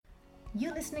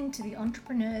You're listening to the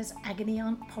Entrepreneur's Agony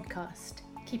Aunt podcast,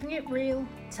 keeping it real,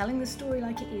 telling the story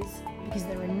like it is, because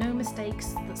there are no mistakes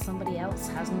that somebody else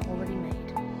hasn't already made.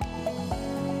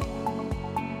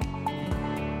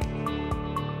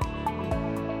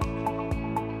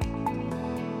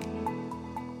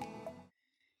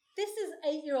 This is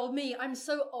 8-year-old me. I'm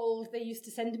so old, they used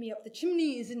to send me up the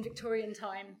chimneys in Victorian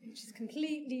time, which is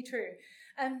completely true.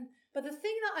 But the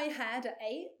thing that I had at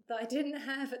 8 that I didn't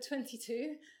have at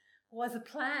 22 was a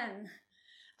plan.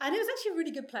 And it was actually a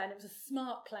really good plan. It was a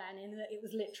smart plan in that it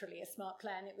was literally a smart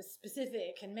plan. It was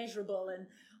specific and measurable and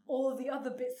all of the other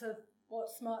bits of what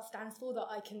SMART stands for that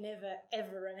I can never,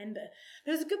 ever remember.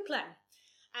 But it was a good plan.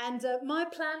 And my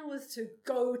plan was to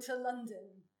go to London.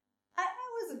 I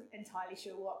wasn't entirely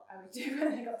sure what I would do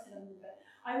when I got to London, but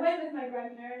I went with my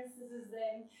grandparents, this is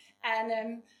them,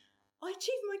 and I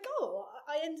achieved my goal.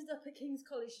 I ended up at King's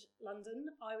College London.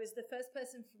 I was the first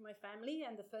person from my family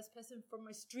and the first person from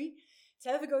my street to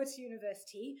ever go to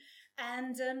university.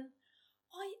 And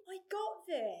I got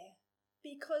there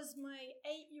because my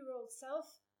 8-year-old self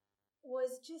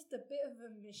was just a bit of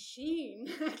a machine,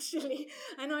 actually.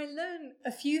 And I learned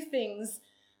a few things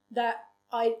that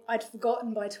I'd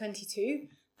forgotten by 22.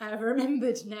 I've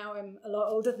remembered now I'm a lot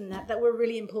older than that were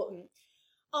really important.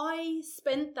 I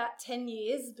spent that 10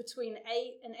 years between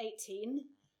 8 and 18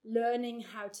 learning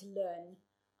how to learn.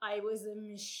 I was a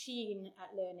machine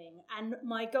at learning. And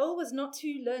my goal was not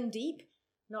to learn deep,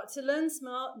 not to learn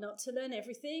smart, not to learn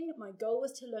everything. My goal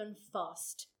was to learn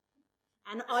fast.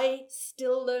 And I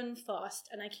still learn fast.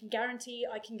 And I can guarantee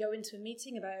I can go into a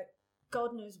meeting about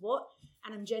God knows what.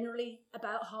 And I'm generally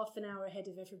about half an hour ahead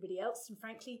of everybody else. And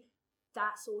frankly,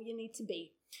 that's all you need to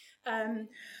be.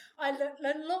 I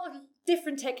learned a lot of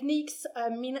different techniques.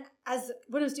 When I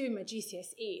was doing my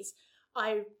GCSEs,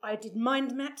 I did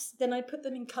mind maps, then I put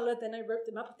them in colour, then I wrote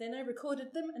them up, then I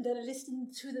recorded them, and then I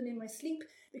listened to them in my sleep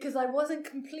because I wasn't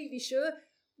completely sure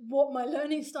what my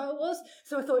learning style was.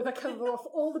 So I thought if I cover off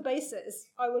all the bases,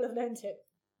 I will have learned it.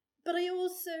 But I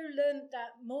also learned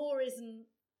that more isn't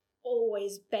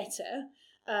always better,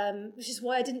 which is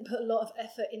why I didn't put a lot of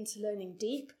effort into learning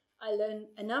deep. I learned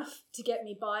enough to get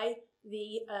me by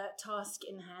the task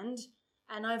in hand,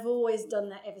 and I've always done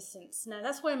that ever since. Now,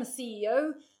 that's why I'm a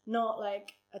CEO, not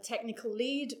like a technical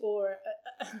lead or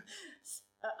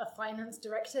a finance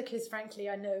director, because frankly,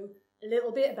 I know a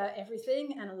little bit about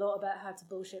everything and a lot about how to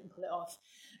bullshit and pull it off.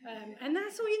 And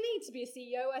that's all you need to be a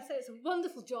CEO. I say it's a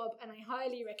wonderful job, and I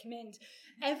highly recommend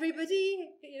everybody,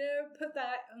 put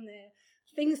that on their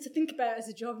things to think about as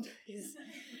a job is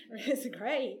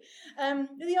great.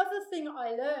 The other thing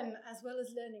I learned, as well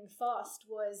as learning fast,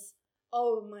 was,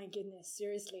 oh my goodness,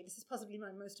 seriously, this is possibly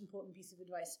my most important piece of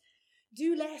advice.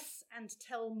 Do less and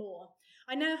tell more.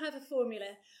 I now have a formula.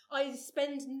 I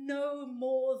spend no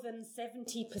more than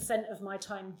 70% of my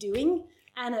time doing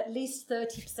and at least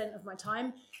 30% of my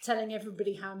time telling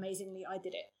everybody how amazingly I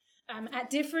did it. At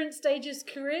different stages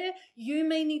of career, you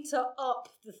may need to up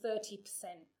the 30%.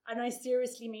 And I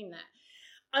seriously mean that.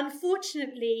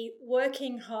 Unfortunately,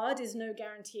 working hard is no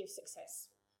guarantee of success.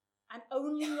 And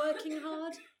only working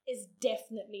hard is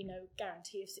definitely no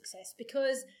guarantee of success,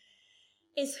 because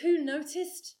it's who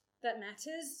noticed that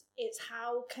matters. It's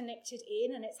how connected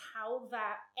in, and it's how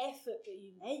that effort that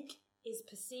you make is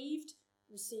perceived,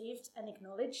 received, and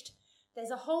acknowledged.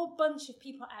 There's a whole bunch of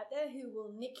people out there who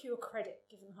will nick your credit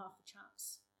given half a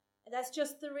chance. That's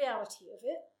just the reality of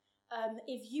it.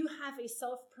 If you have a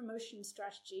self-promotion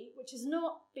strategy, which is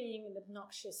not being an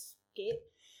obnoxious git,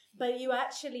 but you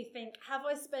actually think, have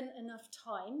I spent enough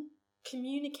time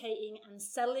communicating and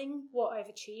selling what I've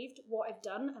achieved, what I've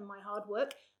done, and my hard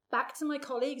work back to my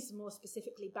colleagues, more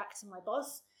specifically back to my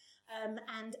boss,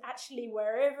 and actually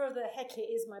wherever the heck it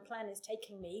is my plan is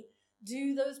taking me,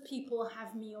 do those people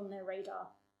have me on their radar?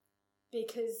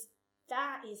 Because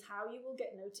that is how you will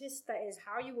get noticed, that is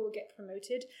how you will get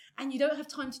promoted, and you don't have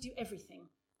time to do everything.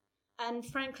 And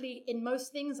frankly, in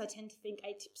most things, I tend to think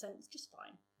 80% is just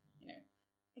fine.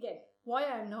 Again, why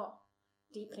I'm not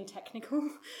deeply technical,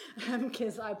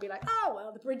 because I'd be like, oh,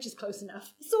 well, the bridge is close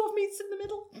enough. It sort of meets in the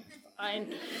middle.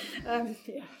 Fine.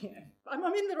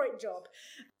 I'm in the right job.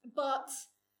 But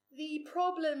the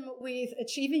problem with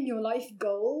achieving your life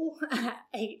goal at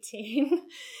 18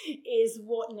 is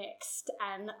what next?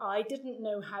 And I didn't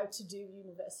know how to do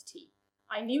university.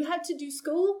 I knew how to do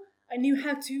school. I knew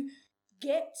how to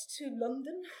get to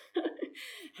London.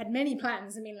 Had many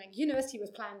plans. University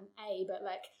was plan A, but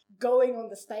going on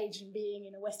the stage and being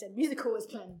in a West End musical was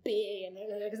plan B, and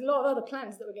there's a lot of other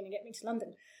plans that were going to get me to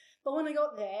London. But when I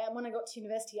got there, and when I got to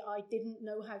university, I didn't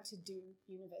know how to do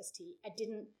university.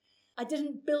 I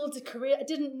didn't build a career. I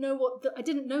didn't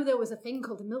know there was a thing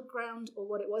called a milk round or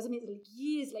what it was. I mean,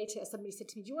 years later, somebody said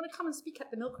to me, "Do you want to come and speak at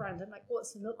the milk round?" I'm like,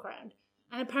 "What's the milk round?"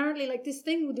 And apparently, like, this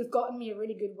thing would have gotten me a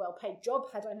really good, well-paid job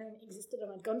had I known it existed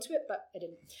and I'd gone to it, but I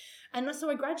didn't. And so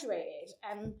I graduated,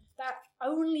 and that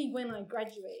only when I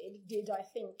graduated did I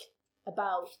think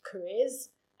about careers.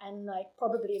 And like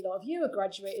probably a lot of you, I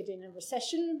graduated in a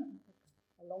recession,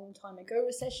 a long time ago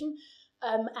recession,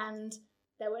 and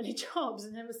there weren't any jobs,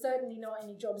 and there were certainly not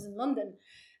any jobs in London.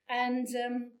 And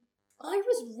I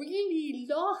was really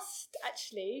lost,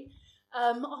 actually.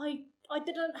 I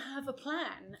didn't have a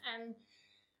plan, and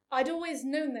I'd always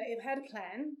known that if I had a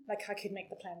plan, like I could make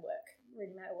the plan work. It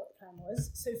really matter what the plan was.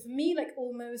 So for me, like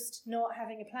almost not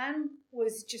having a plan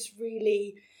was just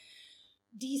really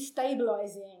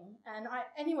destabilizing. And I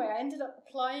ended up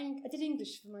applying. I did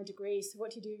English for my degree. So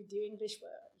what do? English?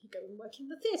 Well, you go and work in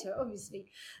the theatre,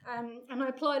 obviously. And I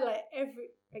applied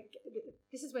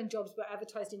this is when jobs were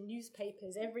advertised in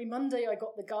newspapers. Every Monday I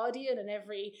got The Guardian, and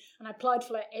I applied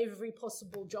for like every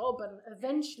possible job, and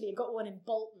eventually I got one in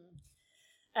Bolton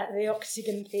at the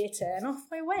Octagon Theatre, and off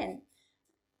I went.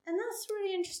 And that's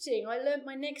really interesting. I learned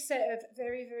my next set of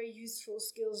very, very useful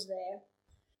skills there.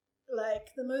 Like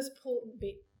the most important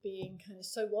bit being kind of,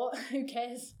 so what? Who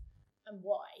cares? And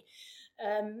why?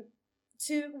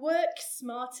 To work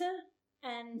smarter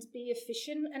and be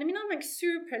efficient. And I mean, I'm like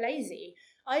super lazy.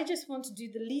 I just want to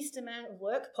do the least amount of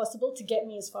work possible to get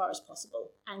me as far as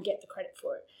possible and get the credit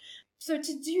for it. So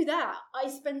to do that, I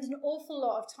spend an awful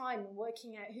lot of time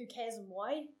working out who cares and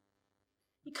why.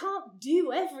 You can't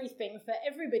do everything for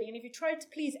everybody. And if you try to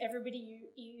please everybody,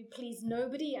 you please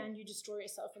nobody, and you destroy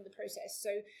yourself in the process.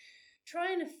 So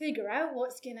trying to figure out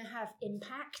what's going to have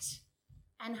impact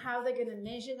and how they're going to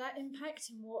measure that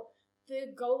impact and what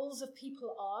the goals of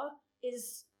people are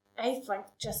is, I think,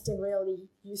 just a really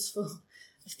useful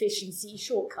efficiency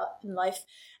shortcut in life.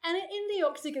 And in the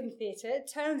Octagon Theatre,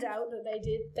 it turned out that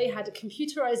they had a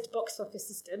computerized box office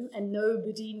system, and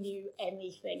nobody knew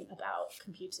anything about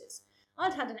computers.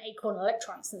 I'd had an Acorn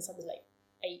Electron since I was like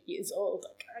 8 years old.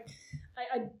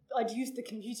 I'd used the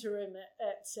computer room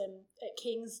at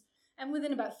King's, and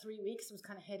within about 3 weeks I was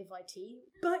kind of head of IT.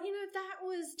 But that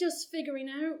was just figuring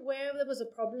out where there was a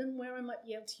problem, where I might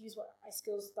be able to use what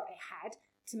skills that I had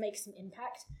to make some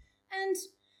impact. And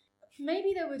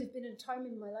maybe there would have been a time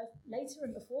in my life later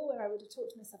and before where I would have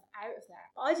talked myself out of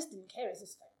that. But I just didn't care. It's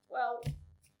just like, well,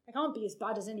 I can't be as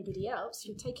bad as anybody else.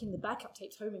 You're taking the backup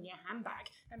tapes home in your handbag.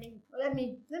 I mean, let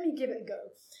me give it a go.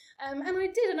 And I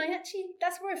did, and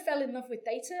that's where I fell in love with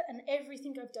data, and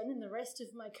everything I've done in the rest of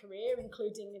my career,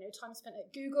 including, time spent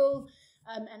at Google,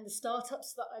 and the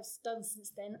startups that I've done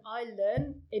since then, I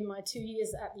learned in my 2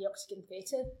 years at the Octagon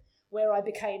Theatre, where I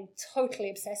became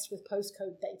totally obsessed with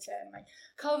postcode data, and I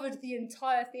covered the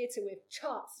entire theatre with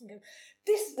charts and go,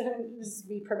 this is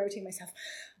me promoting myself.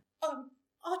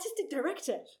 Artistic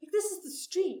director, this is the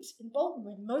street in Bolton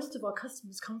where most of our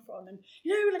customers come from, and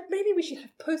maybe we should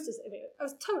have posters. I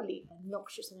was totally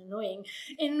obnoxious and annoying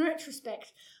in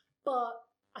retrospect, but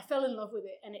I fell in love with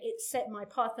it, and it set my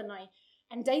path,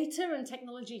 and data and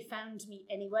technology found me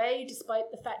anyway, despite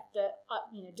the fact that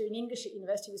doing English at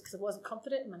university was because I wasn't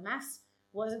confident in my maths,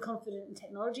 wasn't confident in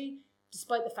technology,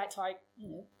 despite the fact I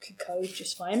could code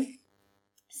just fine.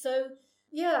 So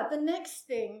yeah, the next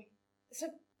thing,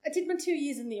 I did my 2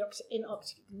 years in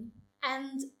Octagon,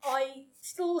 and I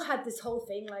still had this whole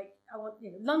thing, like,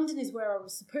 London is where I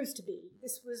was supposed to be.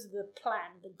 This was the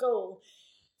plan, the goal.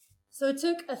 So I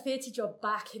took a theatre job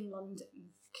back in London,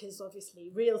 because obviously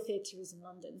real theatre is in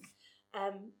London.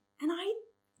 And I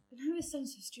know this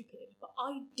sounds so stupid, but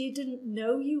I didn't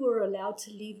know you were allowed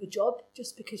to leave a job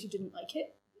just because you didn't like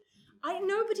it.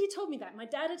 Nobody told me that. My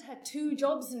dad had 2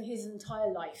 jobs in his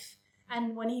entire life.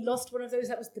 And when he lost one of those,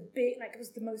 that was it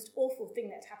was the most awful thing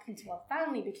that happened to our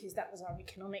family, because that was our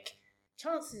economic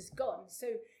chances gone. So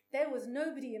there was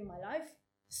nobody in my life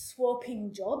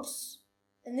swapping jobs.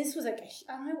 And this was like,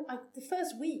 the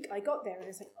first week I got there and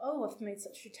it's like, oh, I've made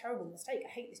such a terrible mistake. I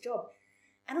hate this job.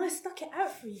 And I stuck it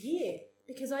out for a year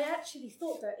because I actually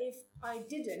thought that if I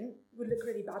didn't, it would look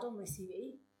really bad on my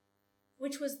CV,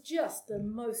 which was just the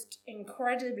most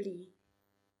incredibly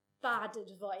bad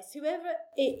advice. Whoever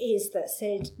it is that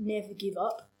said never give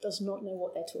up does not know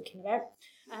what they're talking about.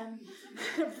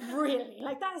 Really,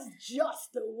 that's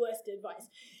just the worst advice.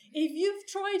 If you've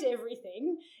tried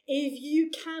everything, if you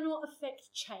cannot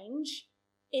affect change,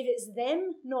 if it's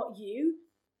them, not you,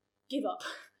 give up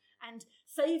and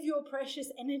save your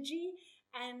precious energy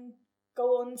and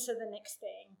go on to the next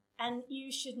thing. And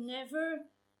you should never,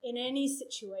 in any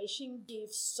situation, give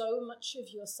so much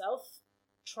of yourself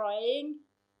trying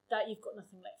that you've got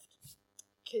nothing left.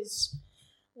 because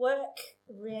work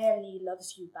rarely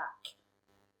loves you back.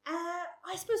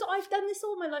 I suppose I've done this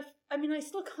all my life. I mean, I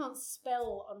still can't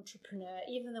spell entrepreneur,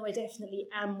 even though I definitely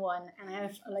am one, and I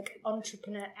have like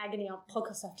entrepreneur agony on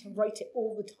podcast. I have to write it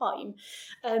all the time.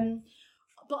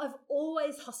 But I've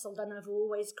always hustled and I've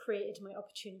always created my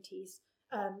opportunities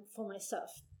for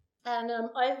myself. And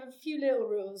I have a few little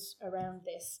rules around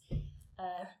this.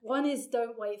 One is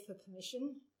don't wait for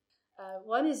permission.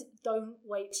 One is don't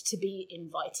wait to be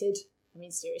invited. I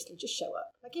mean, seriously, just show up.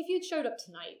 Like, if you'd showed up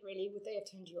tonight, really, would they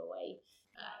have turned you away?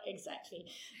 Exactly.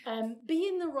 Be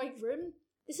in the right room.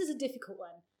 This is a difficult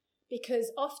one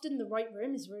because often the right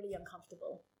room is really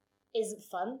uncomfortable. Isn't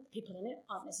fun. The people in it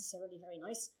aren't necessarily very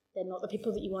nice. They're not the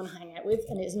people that you want to hang out with,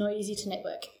 and it's not easy to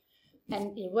network.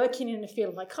 And you're working in a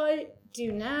field like I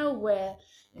do now, where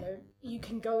you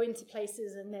can go into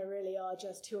places and there really are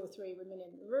just 2 or 3 women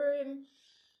in the room.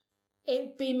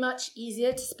 It'd be much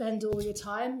easier to spend all your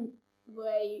time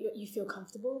where you feel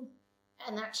comfortable,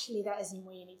 and actually that isn't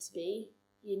where you need to be.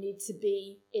 You need to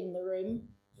be in the room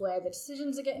where the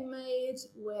decisions are getting made,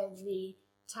 where the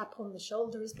tap on the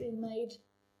shoulder is being made,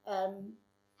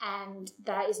 and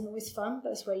that isn't always fun,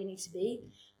 but that's where you need to be.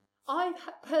 I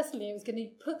personally was going to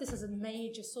put this as a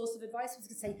major source of advice. I was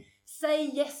going to say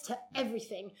yes to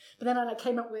everything, but then I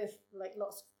came up with like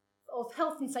lots of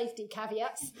health and safety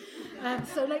caveats.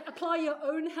 So like apply your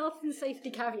own health and safety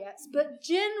caveats. But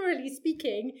generally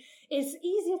speaking, it's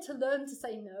easier to learn to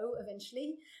say no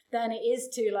eventually than it is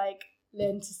to like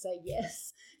learn to say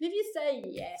yes. And if you say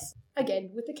yes,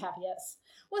 again, with the caveats,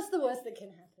 what's the worst that can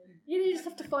happen? You just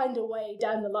have to find a way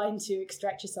down the line to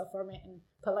extract yourself from it and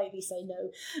politely say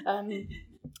no.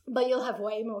 But you'll have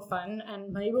way more fun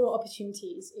and way more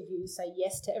opportunities if you say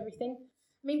yes to everything.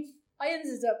 I mean, I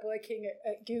ended up working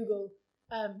at Google,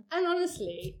 and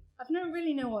honestly, I've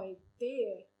really no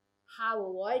idea how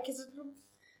or why, because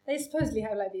they supposedly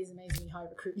have like these amazingly high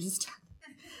recruitment stats.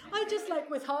 I just like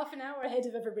was half an hour ahead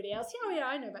of everybody else. Yeah,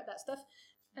 I know about that stuff.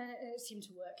 It seemed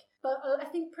to work. But I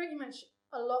think pretty much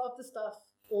a lot of the stuff,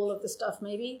 all of the stuff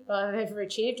maybe, that I've ever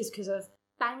achieved is because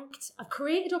I've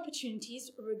created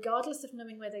opportunities regardless of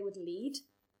knowing where they would lead.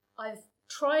 I've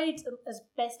tried as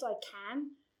best I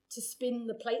can to spin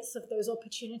the plates of those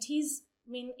opportunities.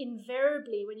 I mean,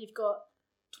 invariably, when you've got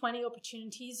 20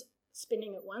 opportunities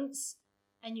spinning at once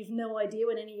and you've no idea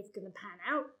when any are going to pan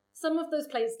out, some of those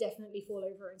plates definitely fall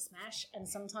over and smash, and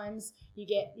sometimes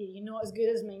you're not as good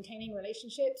as maintaining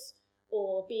relationships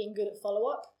or being good at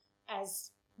follow-up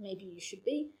as maybe you should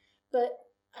be. But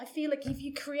I feel like if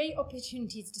you create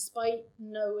opportunities despite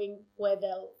not knowing where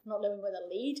they'll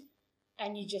lead,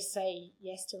 and you just say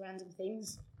yes to random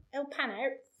things, they'll pan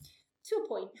out to a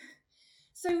point.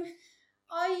 So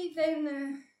I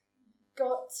then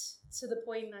got to the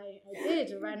point I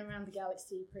did. I ran around the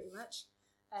galaxy pretty much.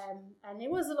 And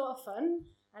it was a lot of fun,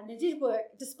 and it did work.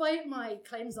 Despite my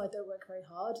claims I don't work very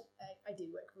hard, I do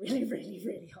work really, really,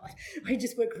 really hard. I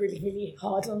just work really, really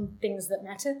hard on things that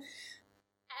matter.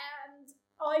 And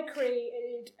I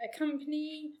created a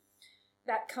company.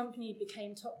 That company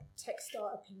became top tech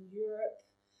startup in Europe.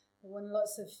 I won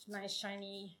lots of nice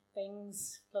shiny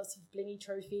things, lots of blingy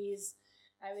trophies.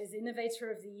 I was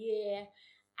Innovator of the Year,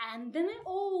 and then it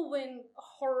all went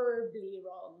horribly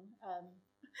wrong.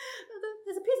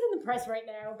 There's a piece in the press right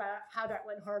now about how that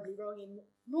went horribly wrong in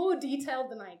more detail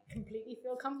than I completely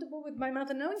feel comfortable with my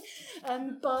mother knowing.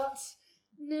 But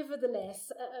nevertheless,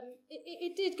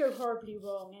 it did go horribly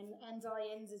wrong, and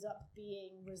I ended up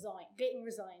getting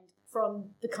resigned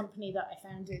from the company that I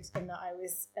founded and that I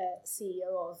was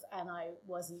CEO of, and I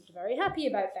wasn't very happy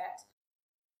about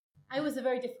that. It was a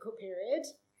very difficult period,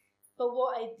 but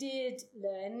what I did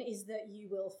learn is that you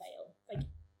will fail. Like,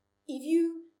 if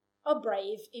you are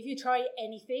brave, if you try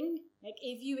anything, like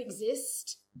if you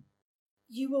exist,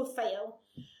 you will fail.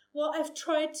 What I've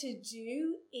tried to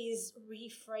do is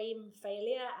reframe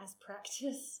failure as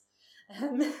practice.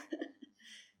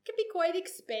 It can be quite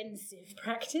expensive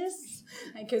practice.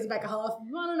 It goes back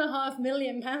 £1.5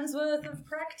 million worth of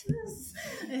practice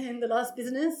in the last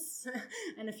business,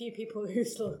 and a few people who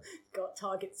still got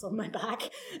targets on my back.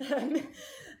 But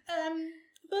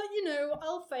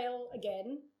I'll fail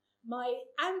again. My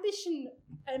ambition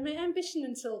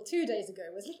until 2 days ago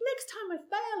was like, next time I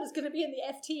fail is going to be in the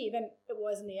FT. Then it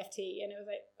was in the FT, and it was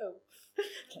like, oh,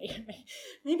 okay,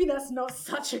 maybe that's not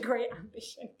such a great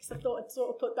ambition, because I thought I'd sort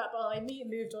of put that behind me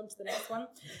and moved on to the next one.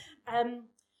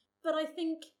 But I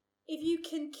think if you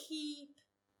can keep,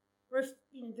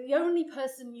 the only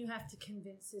person you have to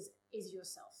convince is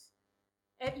yourself.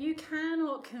 You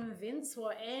cannot convince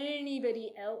what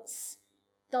anybody else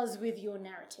does with your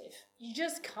narrative. You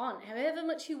just can't. However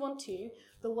much you want to,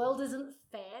 the world isn't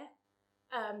fair.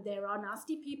 There are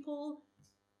nasty people.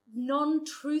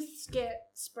 Non-truths get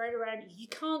spread around. You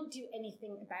can't do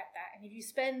anything about that. And if you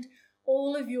spend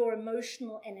all of your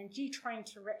emotional energy trying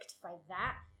to rectify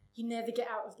that, you never get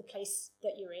out of the place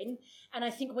that you're in. And I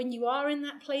think when you are in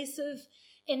that place of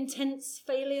intense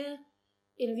failure,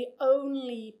 the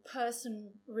only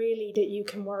person really that you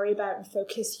can worry about and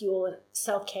focus your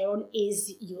self-care on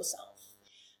is yourself.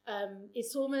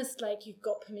 It's almost like you've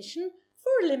got permission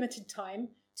for a limited time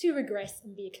to regress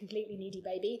and be a completely needy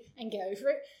baby and get over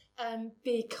it,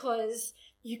 because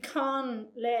you can't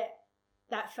let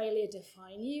that failure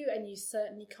define you, and you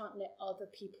certainly can't let other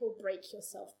people break your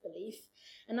self-belief.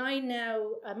 And I now,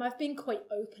 I've been quite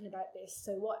open about this,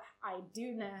 so what I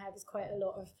do now have is quite a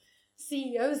lot of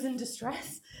CEOs in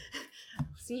distress,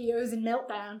 CEOs in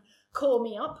meltdown, call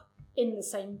me up in the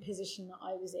same position that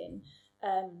I was in.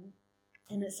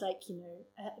 And it's like,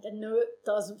 I know it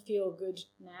doesn't feel good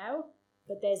now,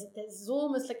 but there's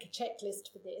almost like a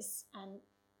checklist for this. And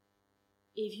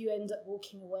if you end up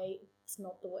walking away, it's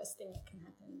not the worst thing that can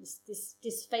happen.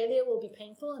 This failure will be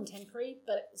painful and temporary,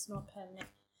 but it's not permanent.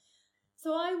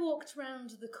 So I walked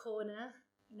around the corner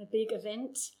in a big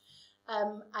event.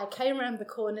 I came around the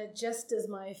corner just as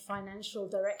my financial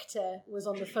director was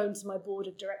on the phone to my board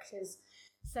of directors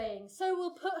saying, so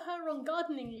we'll put her on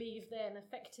gardening leave then,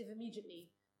 effective immediately.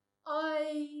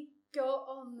 I got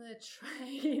on the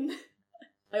train.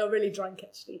 I got really drunk,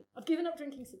 actually. I've given up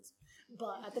drinking since.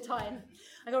 But at the time,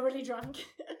 I got really drunk.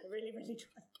 really, really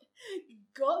drunk.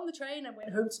 Got on the train and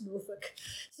went home to Norfolk.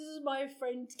 So this is my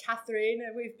friend Catherine,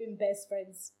 and we've been best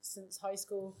friends since high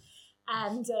school.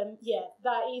 And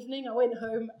that evening I went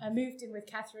home. I moved in with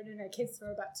Catherine and her kids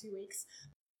for about 2 weeks.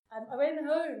 I went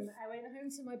home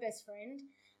to my best friend,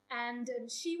 and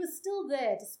she was still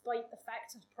there despite the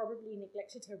fact I probably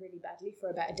neglected her really badly for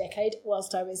about a decade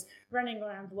whilst I was running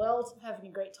around the world, having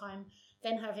a great time,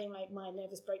 then having like my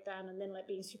nervous breakdown, and then like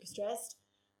being super stressed.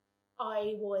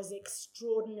 I was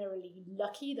extraordinarily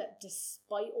lucky that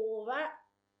despite all that,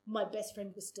 my best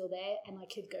friend was still there and I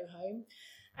could go home.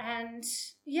 And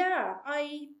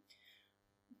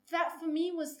that for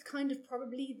me was kind of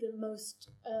probably the most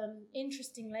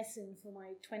interesting lesson for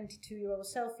my 22-year-old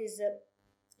self, is that,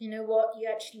 you know what, you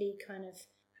actually kind of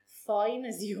fine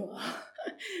as you are.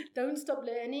 Don't stop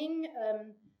learning,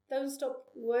 don't stop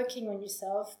working on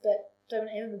yourself, but don't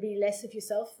ever be less of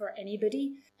yourself for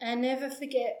anybody. And never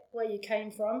forget where you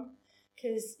came from,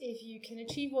 because if you can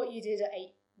achieve what you did at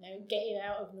 8, getting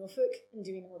out of Norfolk and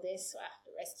doing all this,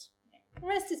 the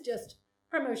rest is just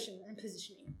promotion and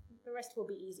positioning. The rest will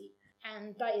be easy.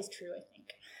 And that is true, I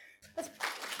think.